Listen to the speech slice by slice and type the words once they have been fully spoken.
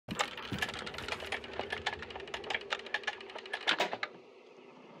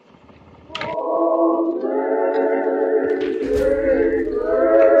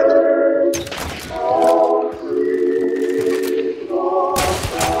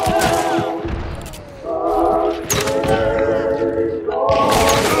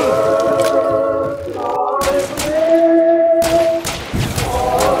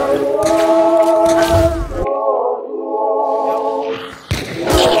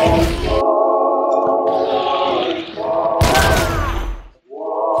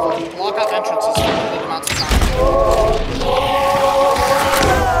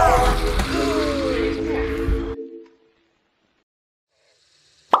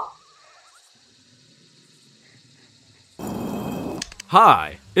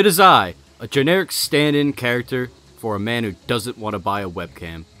Hi, it is I, a generic stand-in character for a man who doesn't want to buy a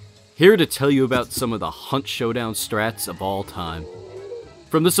webcam, here to tell you about some of the Hunt Showdown strats of all time.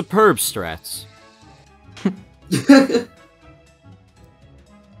 From the superb strats.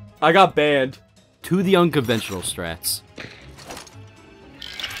 I got banned. To the unconventional strats.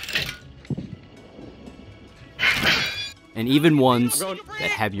 And even ones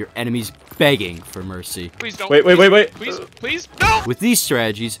that have your enemies begging for mercy. Please don't. Wait. Please, no! With these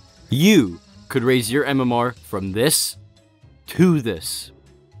strategies, you could raise your MMR from this to this.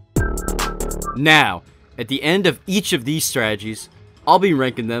 Now, at the end of each of these strategies, I'll be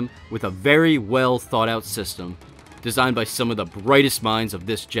ranking them with a very well thought out system designed by some of the brightest minds of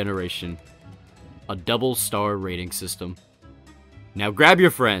this generation. A double star rating system. Now grab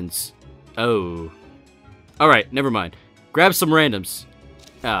your friends. Oh. Alright, never mind. Grab some randoms.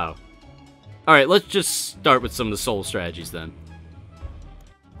 Oh. Alright, let's just start with some of the soul strategies then.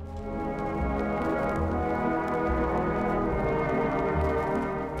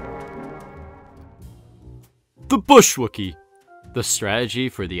 The Bush Wookie. The strategy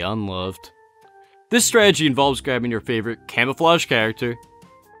for the unloved. This strategy involves grabbing your favorite camouflage character,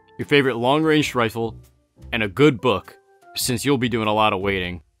 your favorite long-range rifle, and a good book, since you'll be doing a lot of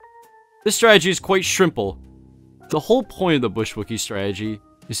waiting. This strategy is quite shrimple. The whole point of the Bush Wookie strategy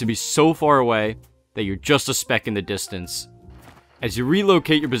is to be so far away that you're just a speck in the distance. As you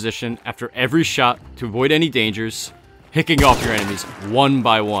relocate your position after every shot to avoid any dangers, picking off your enemies one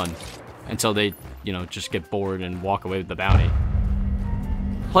by one until they, just get bored and walk away with the bounty.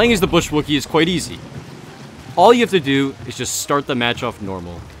 Playing as the Bush Wookie is quite easy. All you have to do is just start the match off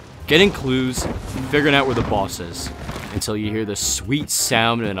normal, getting clues, and figuring out where the boss is, until you hear the sweet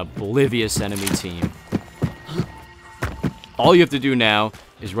sound of an oblivious enemy team. All you have to do now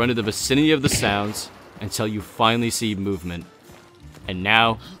is run to the vicinity of the sounds until you finally see movement. And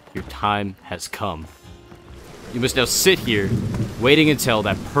now, your time has come. You must now sit here, waiting until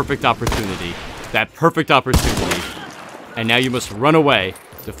that perfect opportunity, and now you must run away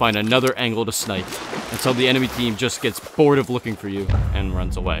to find another angle to snipe, until the enemy team just gets bored of looking for you and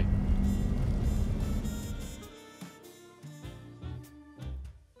runs away.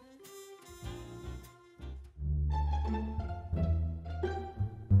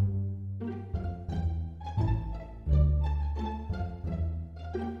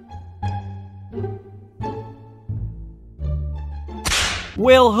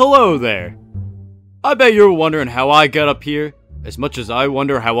 Well, hello there! I bet you're wondering how I got up here, as much as I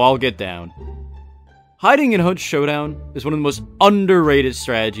wonder how I'll get down. Hiding in Hunt Showdown is one of the most underrated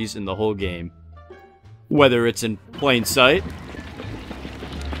strategies in the whole game. Whether it's in plain sight,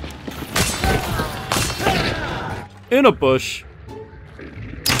 in a bush,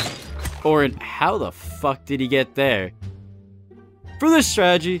 or in how the fuck did he get there? For this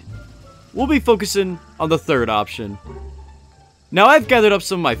strategy, we'll be focusing on the third option. Now I've gathered up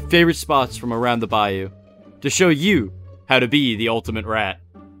some of my favorite spots from around the bayou to show you how to be the ultimate rat.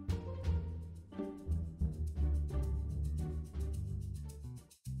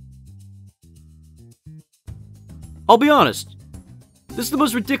 I'll be honest, this is the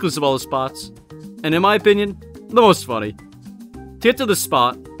most ridiculous of all the spots, and in my opinion, the most funny. To get to the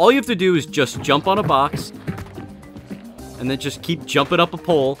spot, all you have to do is just jump on a box, and then just keep jumping up a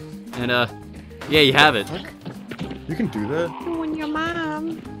pole, and yeah, you have it. You can do that? Your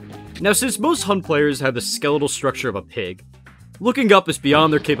mom. Now, since most Hunt players have the skeletal structure of a pig, looking up is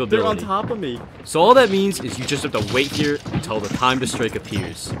beyond their capability. They're on top of me. So all that means is you just have to wait here until the time to strike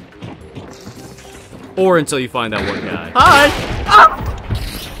appears. Or until you find that one guy. Hi! Ah!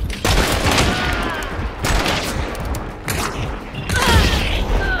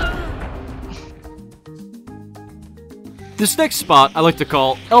 This next spot I like to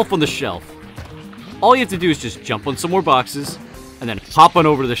call Elf on the Shelf. All you have to do is just jump on some more boxes, and then hop on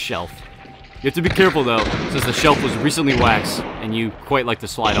over to the shelf. You have to be careful though, since the shelf was recently waxed, and you quite like to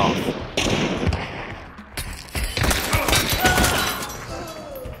slide off.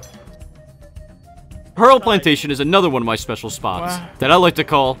 Pearl Plantation is another one of my special spots that I like to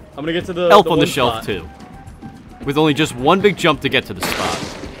call I'm gonna get to the Elf on the Shelf spot. too. With only just one big jump to get to the spot.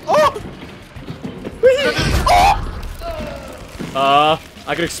 Oh!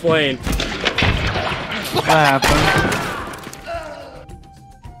 I can explain. What happened?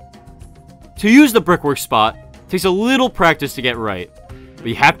 To use the brickwork spot takes a little practice to get right, but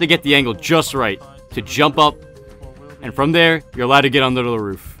you have to get the angle just right to jump up, and from there, you're allowed to get under the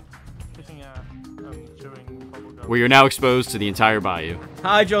roof, where you're now exposed to the entire bayou.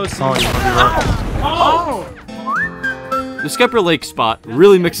 Hi, Josie. Oh, you wanna be right. The Skepper Lake spot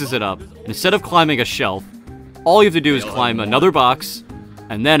really mixes it up, and instead of climbing a shelf, all you have to do is climb another box,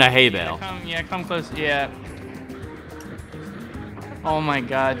 and then a hay bale. Come close. Yeah. Oh my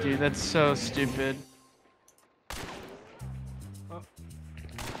god, dude, that's so stupid.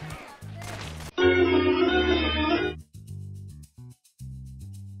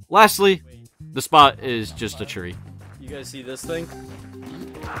 Lastly, the spot is just a tree. You guys see this thing?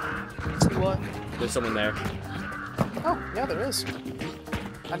 See what? There's someone there. Oh, yeah, there is.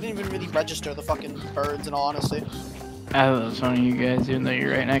 I didn't even really register the fucking birds, in all honesty. I thought it was one of you guys, even though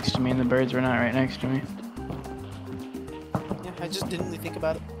you're right next to me and the birds were not right next to me. Yeah, I just didn't really think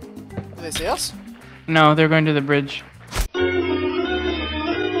about it. Did they see us? No, they're going to the bridge.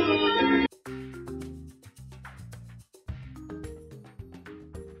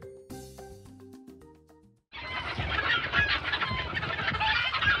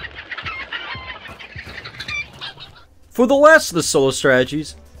 For the last of the solo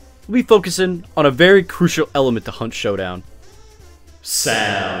strategies, we'll be focusing on a very crucial element to Hunt Showdown.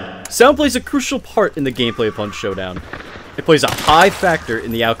 Sound. Sound plays a crucial part in the gameplay of Hunt Showdown. It plays a high factor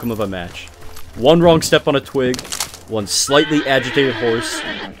in the outcome of a match. One wrong step on a twig, one slightly agitated horse,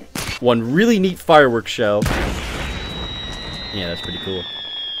 one really neat fireworks show. Yeah, that's pretty cool.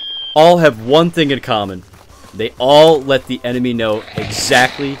 All have one thing in common. They all let the enemy know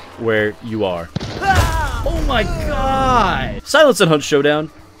exactly where you are. Oh my god! Silence in Hunt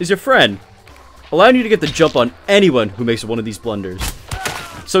Showdown is your friend, allowing you to get the jump on anyone who makes one of these blunders.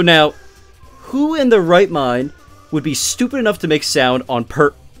 So now, who in their right mind would be stupid enough to make sound on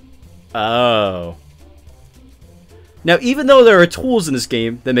Oh. Now, even though there are tools in this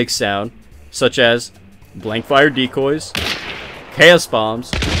game that make sound, such as blank fire decoys, chaos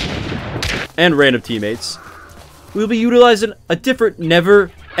bombs, and random teammates, we'll be utilizing a different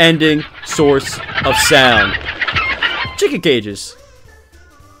never-ending source of sound. Chicken cages.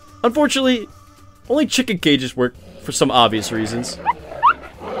 Unfortunately, only chicken cages work for some obvious reasons.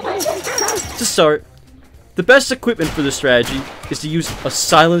 To start, the best equipment for this strategy is to use a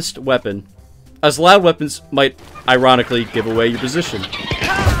silenced weapon, as loud weapons might ironically give away your position.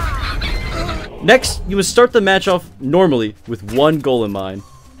 Next, you must start the match off normally with one goal in mind.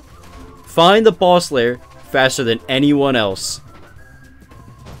 Find the boss lair faster than anyone else.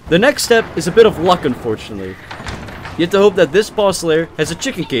 The next step is a bit of luck, unfortunately. You have to hope that this boss lair has a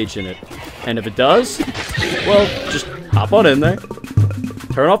chicken cage in it. And if it does, well, just hop on in there,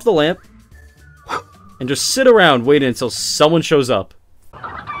 turn off the lamp, and just sit around waiting until someone shows up.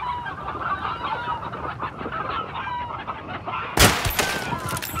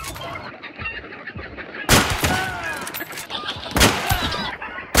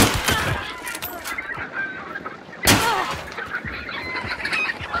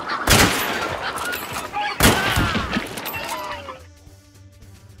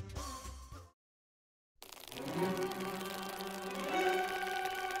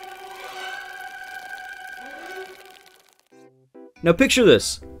 Now picture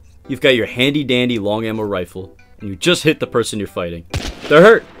this. You've got your handy dandy long ammo rifle, and you just hit the person you're fighting. They're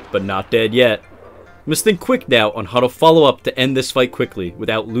hurt, but not dead yet. You must think quick now on how to follow up to end this fight quickly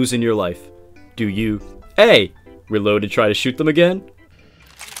without losing your life. Do you A. Reload and try to shoot them again?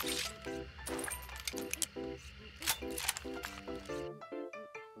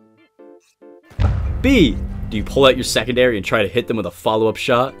 B. Do you pull out your secondary and try to hit them with a follow-up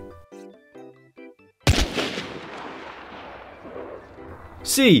shot?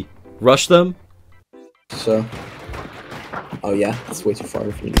 C. Rush them? So. Oh yeah, that's way too far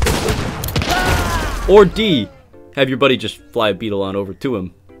for me to go to. Or D. Have your buddy just fly a beetle on over to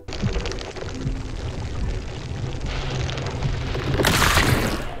him.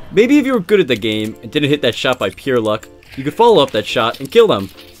 Maybe if you were good at the game and didn't hit that shot by pure luck, you could follow up that shot and kill them.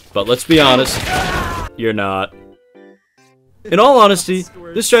 But let's be honest, you're not. In all honesty,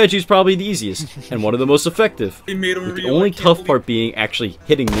 this strategy is probably the easiest, and one of the most effective, with the only tough part being actually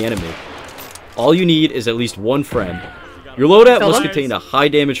hitting the enemy. All you need is at least one friend. Your loadout must contain a high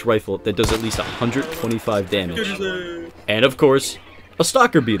damage rifle that does at least 125 damage. And of course, a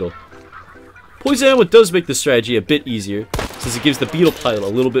stalker beetle. Poison ammo does make this strategy a bit easier, since it gives the beetle pilot a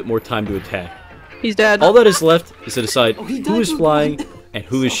little bit more time to attack. He's dead. All that is left is to decide who is flying and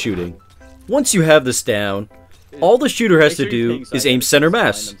who is shooting. Once you have this down, all the shooter has to do is aim center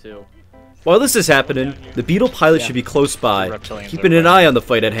mass. While this is happening, the beetle pilot should be close by, keeping an eye on the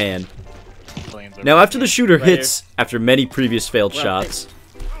fight at hand. Now after the shooter hits, after many previous failed shots,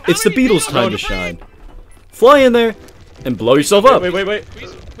 it's the beetle's time to shine. Fly in there, and blow yourself up. Wait.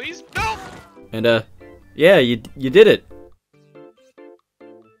 Please, no! And yeah, you did it.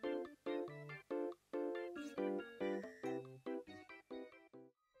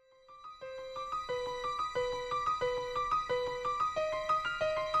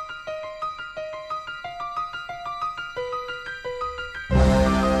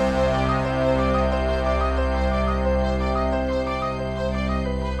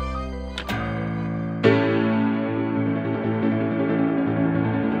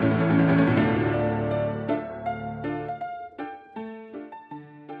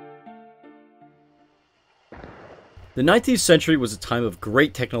 The 19th century was a time of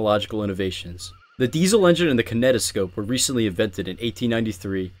great technological innovations. The diesel engine and the kinetoscope were recently invented in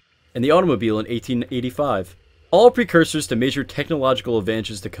 1893, and the automobile in 1885, all precursors to major technological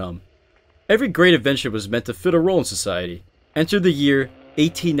advances to come. Every great invention was meant to fit a role in society. Enter the year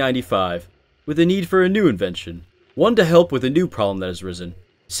 1895, with a need for a new invention, one to help with a new problem that has risen: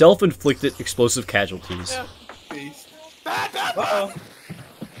 self-inflicted explosive casualties.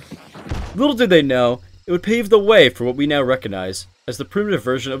 Little did they know, it would pave the way for what we now recognize as the primitive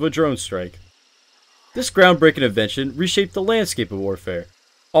version of a drone strike. This groundbreaking invention reshaped the landscape of warfare,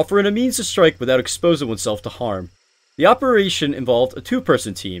 offering a means to strike without exposing oneself to harm. The operation involved a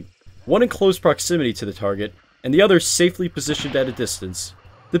two-person team, one in close proximity to the target, and the other safely positioned at a distance.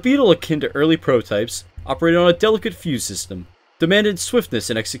 The Beetle, akin to early prototypes, operated on a delicate fuse system, demanded swiftness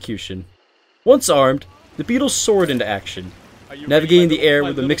and execution. Once armed, the Beetle soared into action, navigating the air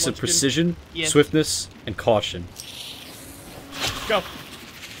with a mix of precision, swiftness, and caution. Go.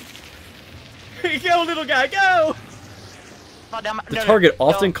 Go, little guy, go! The target,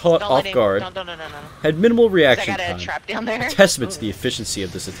 often caught off guard, had minimal reaction time, a testament to the efficiency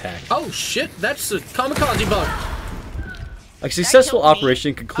of this attack. Oh shit, that's a kamikaze bug! A successful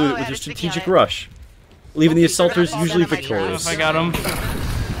operation concluded with a strategic rush, leaving the assaulters usually victorious. I got him.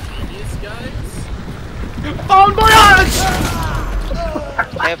 Bon voyage!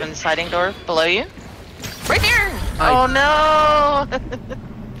 I open the sliding door below you. Right here! Oh no!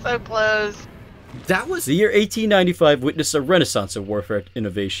 So close. That was The year 1895 witnessed a renaissance of warfare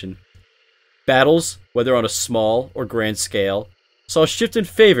innovation. Battles, whether on a small or grand scale, saw a shift in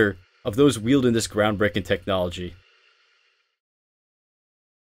favor of those wielding this groundbreaking technology.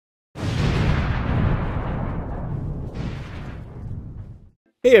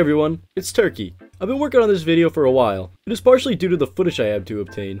 Hey everyone, it's Turkey. I've been working on this video for a while. It is partially due to the footage I have to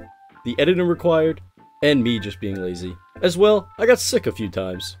obtain, the editing required, and me just being lazy. As well, I got sick a few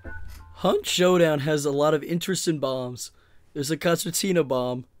times. Hunt Showdown has a lot of interesting bombs. There's a concertina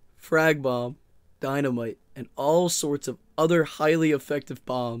bomb, frag bomb, dynamite, and all sorts of other highly effective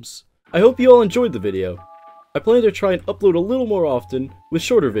bombs. I hope you all enjoyed the video. I plan to try and upload a little more often with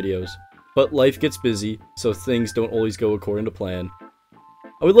shorter videos, but life gets busy, so things don't always go according to plan.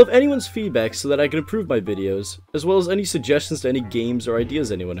 I would love anyone's feedback so that I can improve my videos, as well as any suggestions to any games or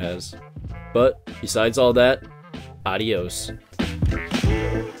ideas anyone has. But, besides all that, adios.